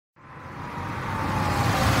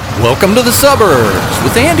Welcome to the suburbs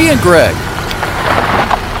with Andy and Greg.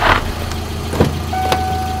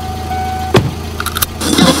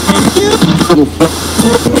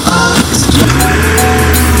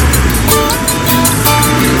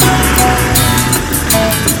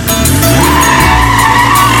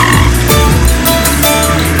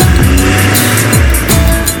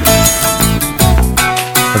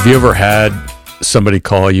 Have you ever had somebody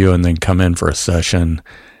call you and then come in for a session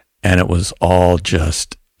and it was all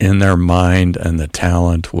just in their mind and the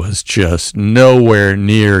talent was just nowhere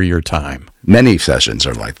near your time? Many sessions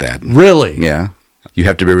are like that. Really? Yeah. You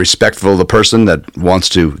have to be respectful of the person that wants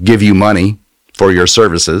to give you money for your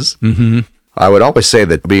services. Mm-hmm. I would always say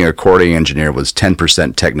that being a recording engineer was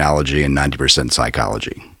 10% technology and 90%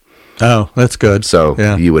 psychology. Oh, that's good. So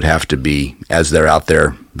yeah. You would have to be, as they're out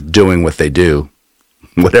there doing what they do,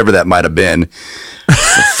 whatever that might have been,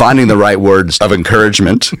 finding the right words of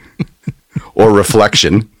encouragement or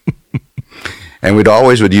reflection. And we'd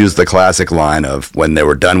always use the classic line of when they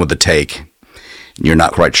were done with the take, you're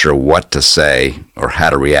not quite sure what to say or how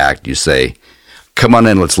to react. You say, come on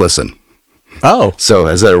in, let's listen. Oh. So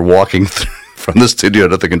as they're walking from the studio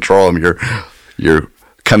to the control room, you're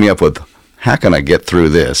coming up with, how can I get through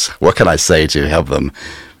this? What can I say to help them?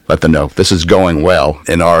 Let them know this is going well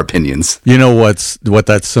in our opinions. You know what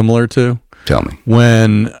that's similar to? Tell me.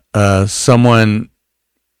 When someone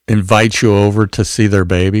invites you over to see their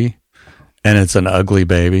baby and it's an ugly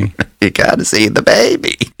baby. You got to see the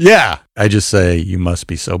baby. Yeah. I just say, you must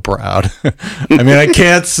be so proud. I mean, I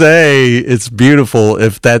can't say it's beautiful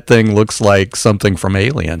if that thing looks like something from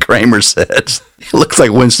Alien. Kramer says, it looks like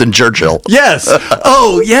Winston Churchill. Yes.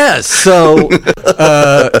 Oh, yes. So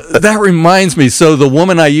that reminds me. So the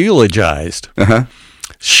woman I eulogized,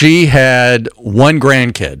 she had one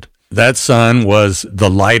grandkid. That son was the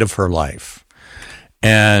light of her life.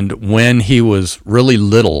 And when he was really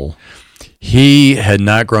little, he had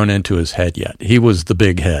not grown into his head yet. He was the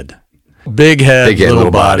big head. Big head, little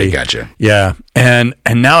body. Gotcha. Yeah. And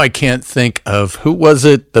now I can't think of who was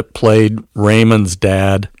it that played Raymond's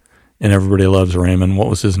dad in Everybody Loves Raymond. What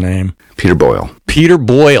was his name? Peter Boyle. Peter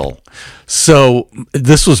Boyle. So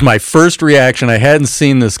this was my first reaction. I hadn't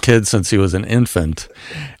seen this kid since he was an infant.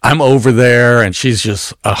 I'm over there and she's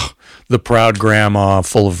just the proud grandma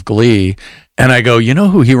full of glee. And I go, you know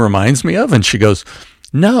who he reminds me of? And she goes,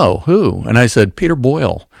 no, who? And I said, Peter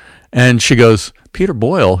Boyle. And she goes, Peter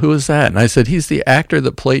Boyle, who is that? And I said, he's the actor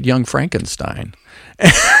that played young Frankenstein.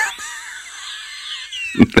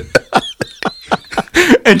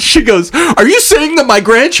 And she goes, are you saying that my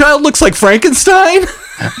grandchild looks like Frankenstein?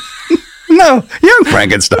 No, young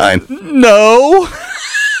Frankenstein. No.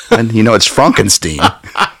 And you know, it's Frankenstein.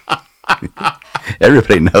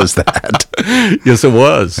 Everybody knows that. Yes, it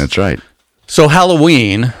was. That's right. So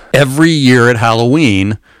Halloween, every year at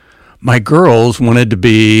Halloween, my girls wanted to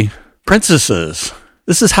be princesses.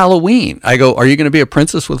 This is Halloween. I go, are you going to be a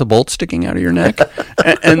princess with a bolt sticking out of your neck?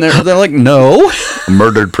 And they're like, no. A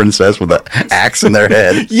murdered princess with an axe in their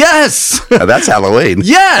head. Yes. Now, that's Halloween.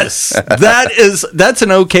 Yes. That's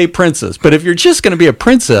an okay princess. But if you're just going to be a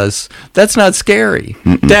princess, that's not scary.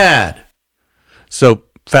 Mm-mm. Dad. So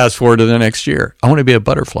fast forward to the next year. I want to be a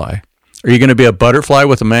butterfly. Are you going to be a butterfly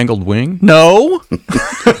with a mangled wing? No.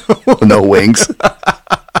 No wings.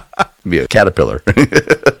 Be a caterpillar.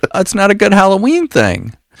 That's not a good Halloween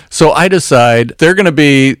thing. So I decide they're going to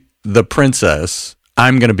be the princess.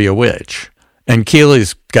 I'm going to be a witch. And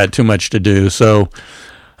Keely's got too much to do. So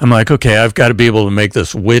I'm like, okay, I've got to be able to make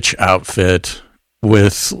this witch outfit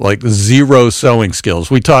with like zero sewing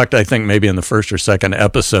skills. We talked, I think, maybe in the first or second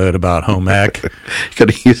episode about home ec. You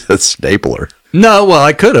could have used a stapler. No, well,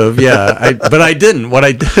 I could have, yeah. But I didn't. What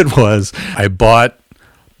I did was I bought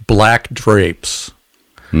black drapes,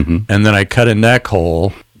 and then I cut a neck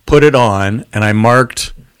hole, put it on, and I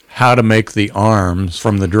marked how to make the arms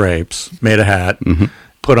from the drapes, made a hat,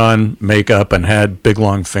 put on makeup, and had big,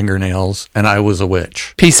 long fingernails, and I was a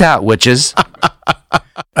witch. Peace out, witches.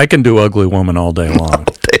 I can do ugly woman all day long.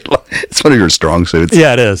 It's one of your strong suits.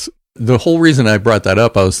 Yeah, it is. The whole reason I brought that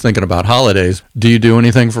up, I was thinking about holidays. Do you do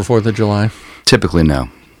anything for 4th of July? Typically, no.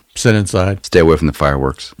 Sit inside. Stay away from the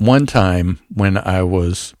fireworks. One time when I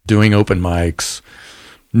was doing open mics,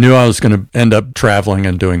 knew I was going to end up traveling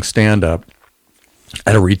and doing stand-up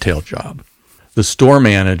at a retail job. The store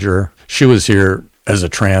manager, she was here as a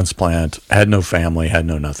transplant, had no family, had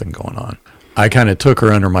no nothing going on. I kind of took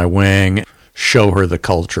her under my wing, show her the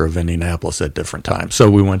culture of Indianapolis at different times. So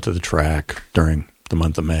we went to the track during the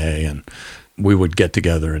month of May, and we would get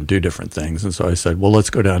together and do different things. And so I said, well,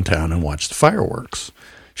 let's go downtown and watch the fireworks.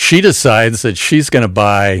 She decides that she's going to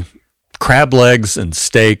buy crab legs and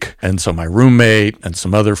steak. And so my roommate and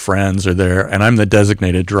some other friends are there, and I'm the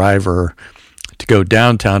designated driver to go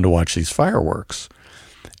downtown to watch these fireworks.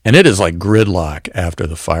 And it is like gridlock after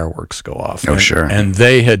the fireworks go off. Oh, sure. And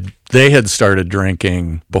they had started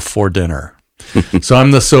drinking before dinner. So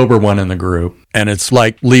I'm the sober one in the group, and it's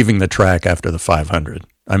like leaving the track after the 500.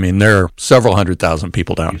 I mean, there are several 100,000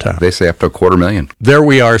 people downtown. They say up to 250,000. There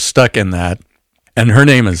we are stuck in that, and her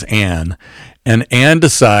name is Anne. And Anne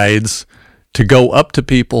decides to go up to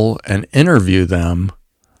people and interview them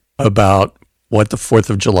about what the 4th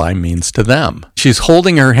of July means to them. She's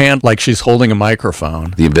holding her hand like she's holding a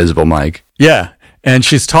microphone. The invisible mic. Yeah. And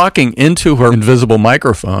she's talking into her invisible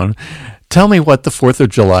microphone. Tell me what the 4th of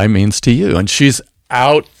July means to you. And she's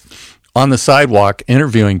out on the sidewalk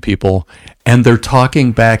interviewing people, and they're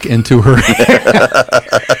talking back into her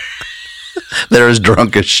head. They're as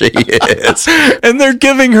drunk as she is. And they're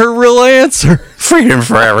giving her real answer. Freedom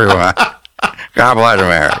for everyone. God bless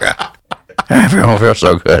America. Everyone feels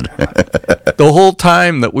so good. The whole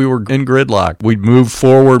time that we were in gridlock, we'd moved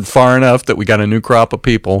forward far enough that we got a new crop of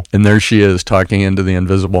people, and there she is talking into the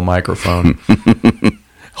invisible microphone,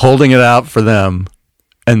 holding it out for them,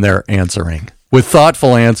 and they're answering with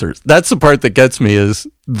thoughtful answers. That's the part that gets me, is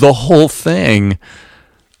the whole thing.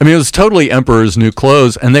 I mean, it was totally Emperor's New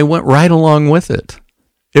Clothes, and they went right along with it.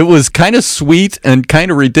 It was kind of sweet and kind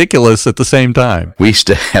of ridiculous at the same time. We used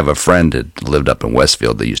to have a friend that lived up in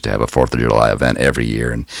Westfield that used to have a 4th of July event every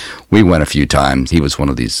year, and we went a few times. He was one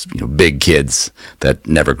of these big kids that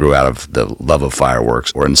never grew out of the love of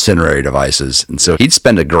fireworks or incendiary devices, and so he'd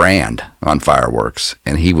spend $1,000 on fireworks,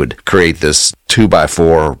 and he would create this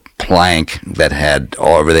 2x4 plank that had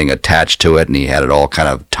everything attached to it, and he had it all kind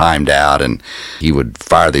of timed out, and he would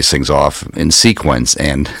fire these things off in sequence.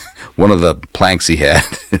 And one of the planks he had,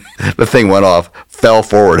 the thing went off, fell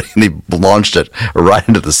forward, and he launched it right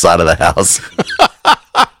into the side of the house.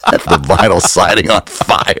 The vinyl siding on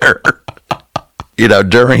fire.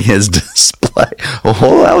 During his display.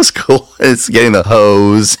 Oh, that was cool. It's getting the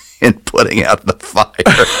hose and putting out the fire.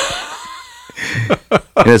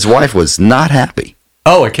 And his wife was not happy.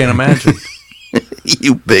 Oh, I can't imagine.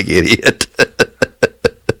 You big idiot.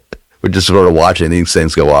 We're just sort of watching these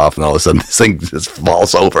things go off, and all of a sudden this thing just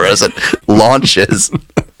falls over as it launches.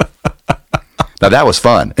 Now, that was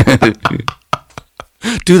fun.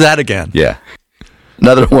 Do that again. Yeah.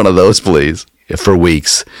 Another one of those, please. For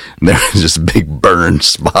weeks. And there was just a big burn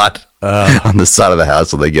spot on the side of the house,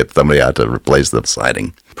 so they get somebody out to replace the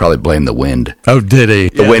siding. Probably blame the wind. Oh, did he?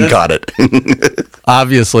 The wind caught it.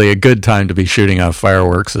 Obviously, a good time to be shooting off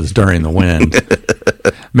fireworks is during the wind.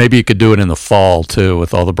 Maybe you could do it in the fall, too,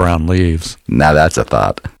 with all the brown leaves. Now that's a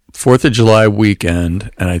thought. 4th of July weekend,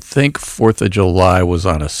 and I think 4th of July was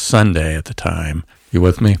on a Sunday at the time. You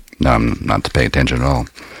with me? No, I'm not paying attention at all.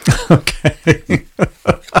 Okay.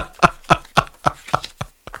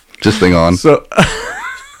 Just thing on. So,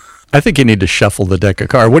 I think you need to shuffle the deck of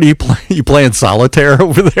cards. What are you playing? You playing solitaire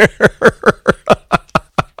over there?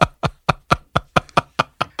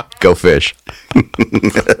 Go fish.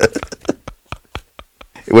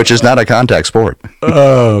 Which is not a contact sport.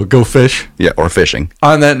 Oh, go fish? Yeah, or fishing.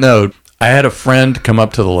 On that note, I had a friend come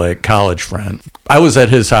up to the lake, college friend. I was at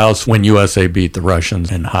his house when USA beat the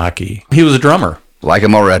Russians in hockey. He was a drummer. Like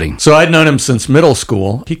him already. So I'd known him since middle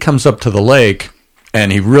school. He comes up to the lake,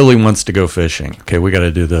 and he really wants to go fishing. Okay, we got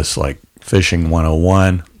to do this like fishing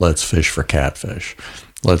 101. Let's fish for catfish.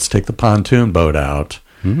 Let's take the pontoon boat out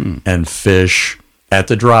and fish at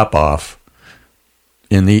the drop-off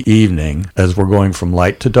in the evening as we're going from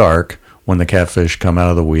light to dark when the catfish come out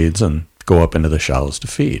of the weeds and go up into the shallows to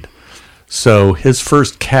feed. So his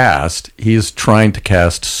first cast, he's trying to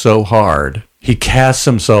cast so hard, he casts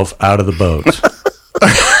himself out of the boat.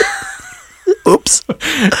 Oops.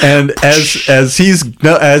 And as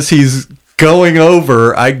he's going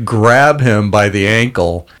over, I grab him by the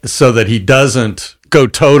ankle so that he doesn't go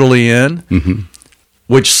totally in,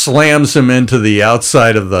 which slams him into the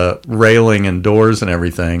outside of the railing and doors and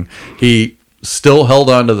everything. He still held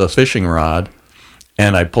onto the fishing rod,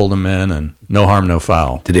 and I pulled him in, and no harm, no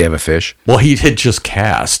foul. Did he have a fish? Well, he had just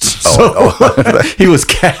cast. So he was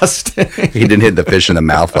casting. He didn't hit the fish in the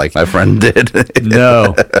mouth like my friend did.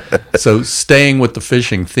 No. So staying with the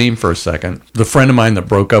fishing theme for a second, the friend of mine that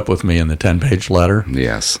broke up with me in the 10-page letter.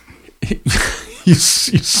 Yes. You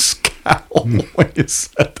scowl when you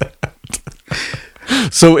said that.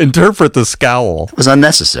 So interpret the scowl. It was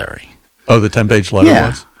unnecessary. Oh, the 10-page letter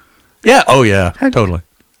was? Yeah. Oh, yeah. Totally.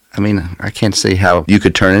 I mean, I can't see how you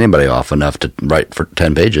could turn anybody off enough to write for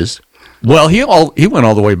 10 pages. Well, he went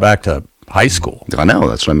all the way back to high school. I know.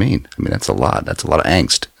 That's what I mean. I mean, that's a lot. That's a lot of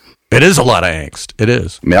angst. It is a lot of angst. It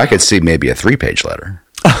is. I mean, I could see maybe a 3-page letter.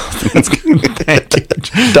 That's good.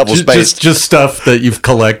 Thank you. Double spaced. Just stuff that you've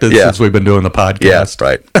collected since we've been doing the podcast. Yeah,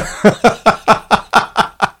 right.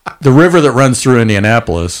 The river that runs through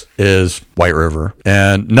Indianapolis is White River,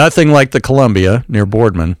 and nothing like the Columbia near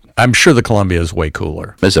Boardman. I'm sure the Columbia is way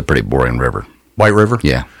cooler. It's a pretty boring river. White River?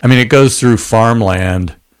 Yeah. I mean, it goes through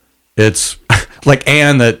farmland. It's like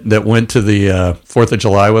Ann that went to the 4th of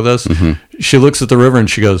July with us. Mm-hmm. She looks at the river and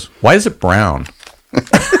she goes, "Why is it brown?"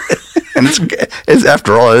 And it's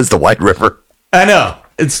after all, it is the White River. I know.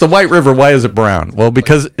 It's the White River. Why is it brown? Well,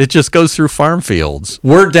 because it just goes through farm fields.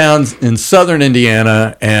 We're down in southern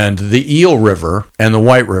Indiana, and the Eel River and the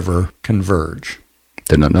White River converge.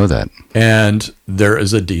 Did not know that. And there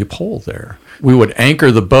is a deep hole there. We would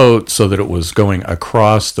anchor the boat so that it was going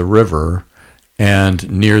across the river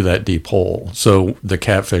and near that deep hole. So the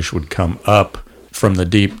catfish would come up from the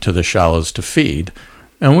deep to the shallows to feed.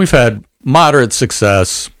 And we've had moderate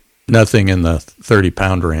success, nothing in the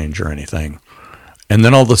 30-pound range or anything. And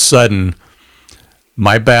then all of a sudden,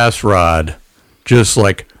 my bass rod just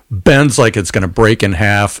like bends like it's going to break in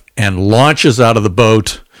half and launches out of the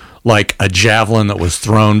boat like a javelin that was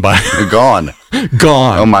thrown by... Gone.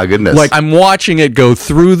 Gone. Oh, my goodness. Like I'm watching it go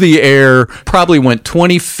through the air, probably went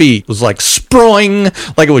 20 feet. It was like sproing,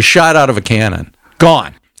 like it was shot out of a cannon.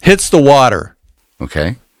 Gone. Hits the water.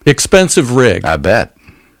 Okay. Expensive rig. I bet.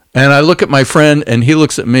 And I look at my friend, and he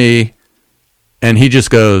looks at me, and he just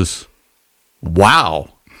goes...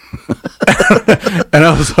 Wow. And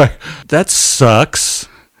I was like, that sucks.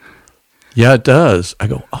 Yeah, it does. I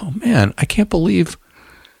go, oh man, I can't believe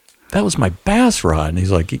that was my bass rod. And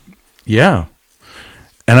he's like, yeah.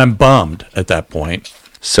 And I'm bummed at that point.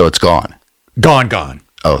 So it's gone. Gone.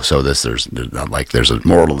 Oh, so there's not like there's a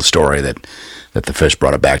moral of the story that the fish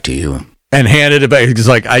brought it back to you. And handed it back. He's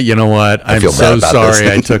like, you know what? I'm so sorry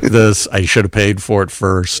I took this. I should have paid for it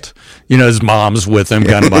first. You know, his mom's with him,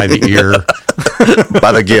 got him by the ear.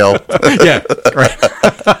 By the gill. Yeah, right.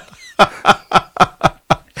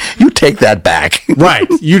 You take that back. Right.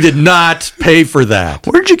 You did not pay for that.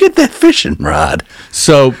 Where'd you get that fishing rod?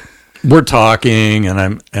 So we're talking,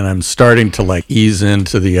 and I'm starting to like ease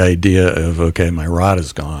into the idea of, okay, my rod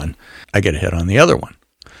is gone. I get a hit on the other one.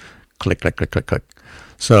 Click, click, click, click, click.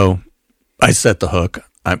 So I set the hook.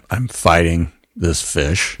 I'm fighting this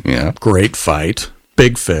fish. Yeah. Great fight.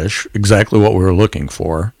 Big fish. Exactly what we were looking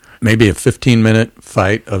for. Maybe a 15-minute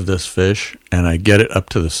fight of this fish, and I get it up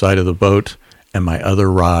to the side of the boat, and my other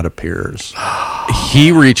rod appears.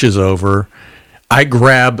 He reaches over. I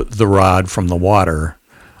grab the rod from the water.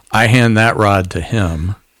 I hand that rod to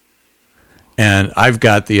him, and I've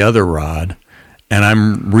got the other rod, and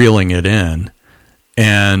I'm reeling it in.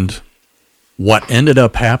 And what ended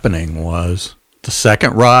up happening was the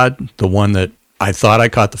second rod, the one that I thought I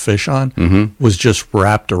caught the fish on, was just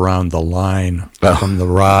wrapped around the line from the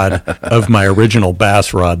rod of my original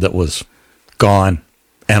bass rod that was gone.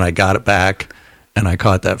 And I got it back, and I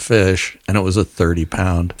caught that fish, and it was a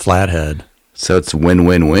 30-pound flathead. So it's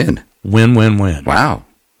win-win-win. Win-win-win. Wow.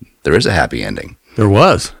 There is a happy ending. There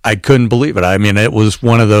was. I couldn't believe it. I mean, it was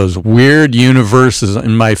one of those weird universes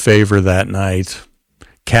in my favor that night.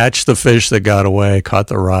 Catch the fish that got away, caught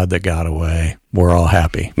the rod that got away. We're all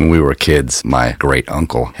happy. When we were kids, my great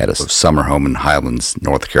uncle had a summer home in Highlands,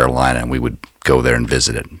 North Carolina, and we would go there and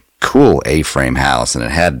visit it. Cool A-frame house, and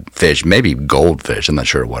it had fish, maybe goldfish. I'm not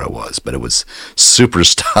sure what it was, but it was super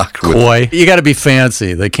stocked with koi. You got to be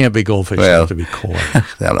fancy. They can't be goldfish. They have to be koi. I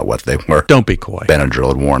don't know what they were. Don't be koi. Benadryl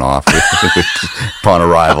had worn off upon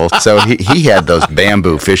arrival. So he had those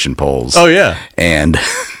bamboo fishing poles. Oh, yeah. And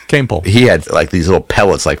cane pole. He had like these little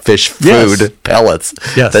pellets, like fish food pellets,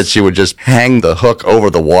 that she would just hang the hook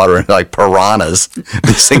over the water, and like piranhas,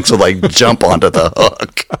 these things would like jump onto the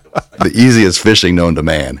hook. The easiest fishing known to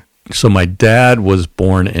man. So my dad was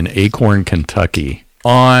born in Acorn, Kentucky,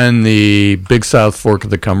 on the Big South Fork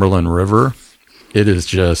of the Cumberland River. It is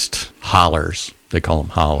just hollers. They call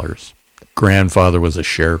them hollers. Grandfather was a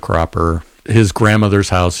sharecropper. His grandmother's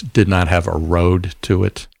house did not have a road to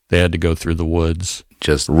it. They had to go through the woods.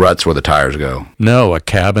 Just ruts where the tires go. No, a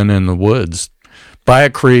cabin in the woods. By a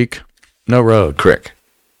creek, no road.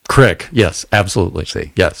 Crick, yes, absolutely.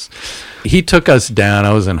 See. Yes. He took us down.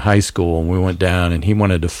 I was in high school, and we went down, and he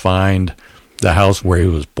wanted to find the house where he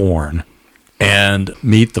was born and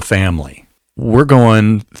meet the family. We're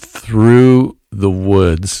going through the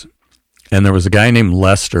woods, and there was a guy named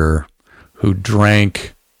Lester who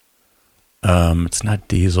drank, it's not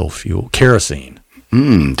diesel fuel, kerosene.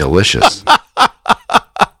 Delicious.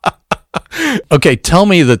 Okay, tell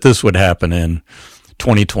me that this would happen in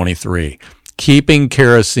 2023. Keeping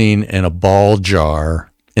kerosene in a ball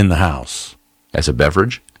jar in the house. As a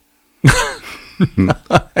beverage?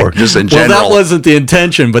 Or just in general? Well, that wasn't the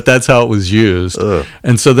intention, but that's how it was used. Ugh.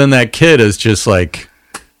 And so then that kid is just like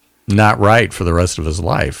not right for the rest of his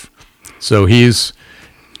life. So he's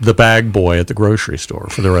the bag boy at the grocery store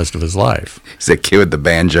for the rest of his life. He's that kid with the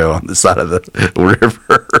banjo on the side of the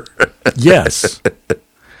river. Yes.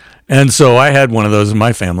 And so I had one of those in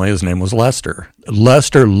my family. His name was Lester.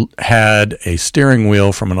 Lester had a steering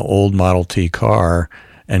wheel from an old Model T car,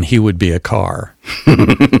 and he would be a car.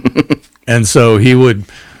 And so he's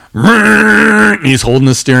holding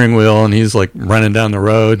the steering wheel, and he's like running down the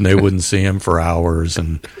road, and they wouldn't see him for hours.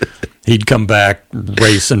 And he'd come back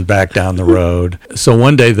racing back down the road. So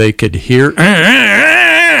one day they could hear,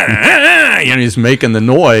 and he's making the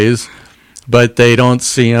noise, but they don't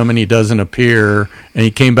see him, and he doesn't appear. And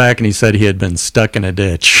he came back and he said he had been stuck in a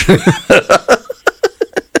ditch.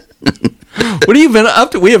 What have you been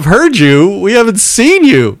up to? We have heard you. We haven't seen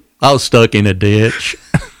you. I was stuck in a ditch.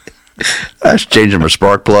 I was changing my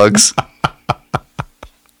spark plugs.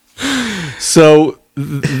 So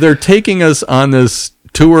they're taking us on this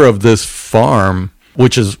tour of this farm,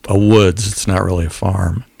 which is a woods. It's not really a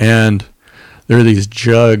farm. And there are these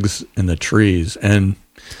jugs in the trees. And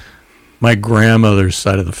my grandmother's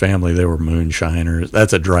side of the family, they were moonshiners.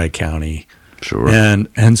 That's a dry county. Sure.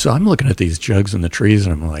 And so I'm looking at these jugs in the trees,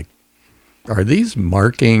 and I'm like, are these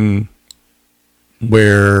marking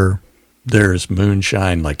where there's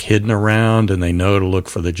moonshine like hidden around, and they know to look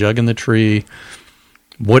for the jug in the tree?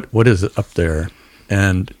 What is it up there?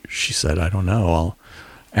 And she said, I don't know. I'll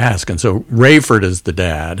ask. And so Rayford is the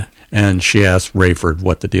dad, and she asked Rayford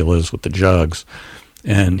what the deal is with the jugs.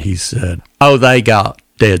 And he said, oh, they got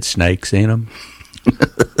dead snakes in them.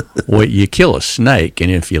 Well, you kill a snake,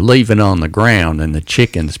 and if you leave it on the ground and the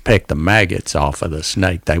chickens peck the maggots off of the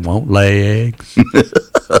snake, they won't lay eggs.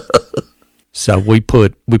 So we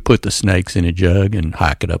put the snakes in a jug and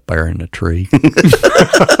hike it up there in the tree.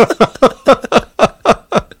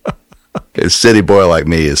 A city boy like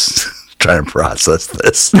me is trying to process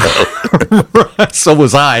this. So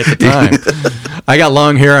was I at the time. I got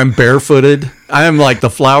long hair. I'm barefooted. I am like the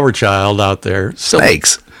flower child out there.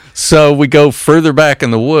 Snakes. So we go further back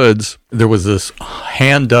in the woods. There was this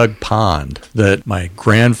hand-dug pond that my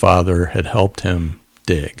grandfather had helped him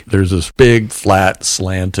dig. There's this big, flat,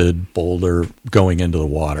 slanted boulder going into the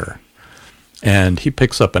water. And he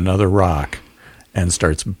picks up another rock and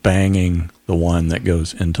starts banging the one that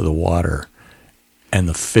goes into the water. And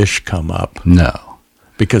the fish come up. No.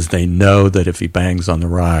 Because they know that if he bangs on the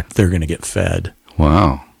rock, they're going to get fed.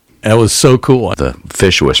 Wow. That was so cool. The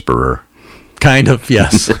fish whisperer. Kind of,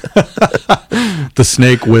 yes. The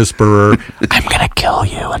snake whisperer. I'm going to kill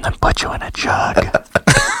you and then put you in a jug.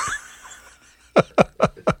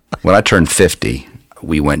 When I turned 50,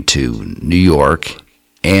 we went to New York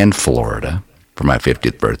and Florida for my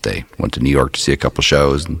 50th birthday. Went to New York to see a couple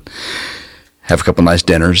shows and have a couple nice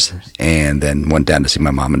dinners, and then went down to see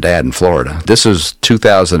my mom and dad in Florida. This was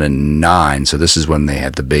 2009, so this is when they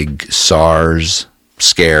had the big SARS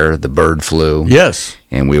scare, the bird flu. Yes.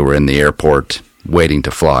 And we were in the airport waiting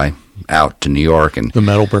to fly out to New York, and the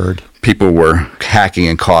metal bird. People were hacking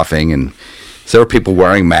and coughing, and so there were people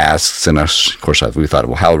wearing masks, and of course we thought,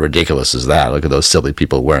 well, how ridiculous is that? Look at those silly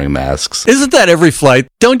people wearing masks. Isn't that every flight?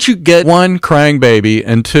 Don't you get one, crying baby,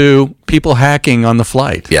 and two, people hacking on the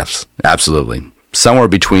flight? Yes, absolutely. Somewhere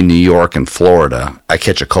between New York and Florida, I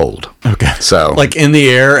catch a cold. Okay. So, like in the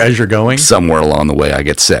air as you're going? Somewhere along the way, I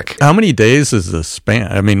get sick. How many days is the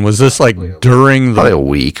span? I mean, was this like during the... Probably a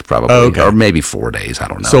week, probably. Okay. Or maybe 4 days, I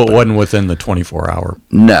don't know. So it wasn't within the 24-hour...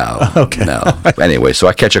 No. Okay. No. Anyway, so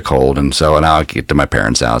I catch a cold, and now I get to my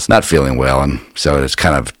parents' house, not feeling well, and so it's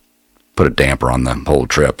kind of put a damper on the whole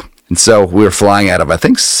trip. And so we were flying out of, I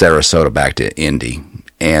think, Sarasota back to Indy,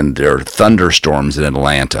 and there are thunderstorms in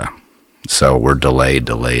Atlanta. So we're delayed.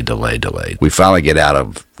 We finally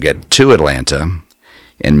get to Atlanta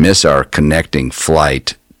and miss our connecting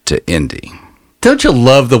flight to Indy. Don't you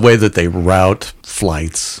love the way that they route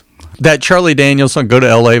flights? That Charlie Daniels song, Go to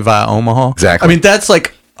L.A. via Omaha? Exactly. I mean, that's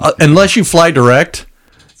like, unless you fly direct,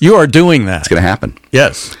 you are doing that. It's going to happen.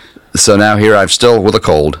 Yes. So now here I'm still with a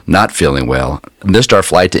cold, not feeling well, missed our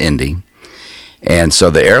flight to Indy. And so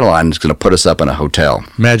the airline is going to put us up in a hotel.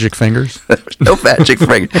 Magic fingers? No magic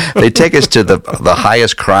fingers. They take us to the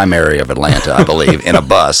highest crime area of Atlanta, I believe, in a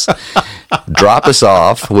bus. Drop us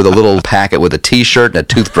off with a little packet with a T-shirt and a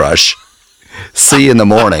toothbrush. See you in the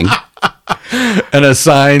morning. And a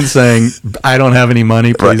sign saying, I don't have any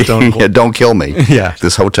money, please don't. Yeah, don't kill me. Yeah.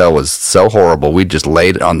 This hotel was so horrible. We just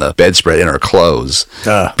laid on the bedspread in our clothes.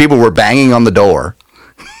 People were banging on the door.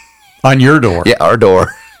 On your door? Yeah, our door.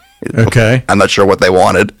 Okay. I'm not sure what they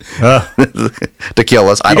wanted to kill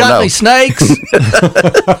us. I don't know. You got any snakes?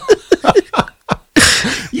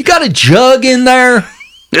 You got a jug in there?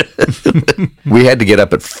 We had to get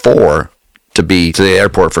up at 4 to be to the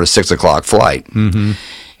airport for a 6 o'clock flight. Mm-hmm.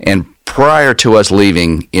 And prior to us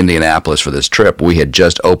leaving Indianapolis for this trip, we had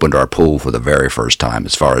just opened our pool for the very first time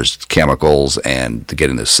as far as chemicals and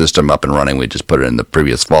getting the system up and running. We just put it in the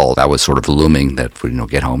previous fall. That was sort of looming that we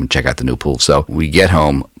get home and check out the new pool. So we get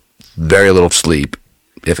home, very little sleep,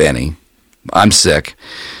 if any. I'm sick.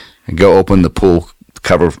 I go open the pool,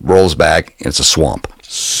 cover rolls back, and it's a swamp.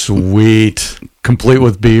 Sweet. Complete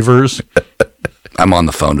with beavers. I'm on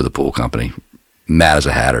the phone to the pool company, mad as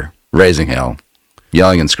a hatter, raising hell,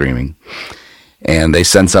 yelling and screaming. And they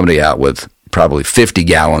send somebody out with probably 50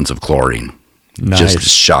 gallons of chlorine. Nice. Just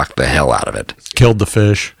shocked the hell out of it. Killed the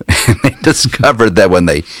fish. And they discovered that when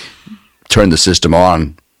they turned the system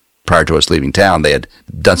on prior to us leaving town, they had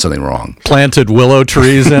done something wrong. Planted willow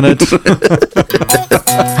trees in it.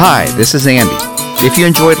 Hi, this is Andy. If you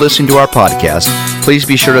enjoyed listening to our podcast, please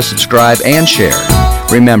be sure to subscribe and share.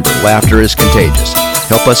 Remember, laughter is contagious.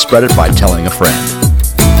 Help us spread it by telling a friend.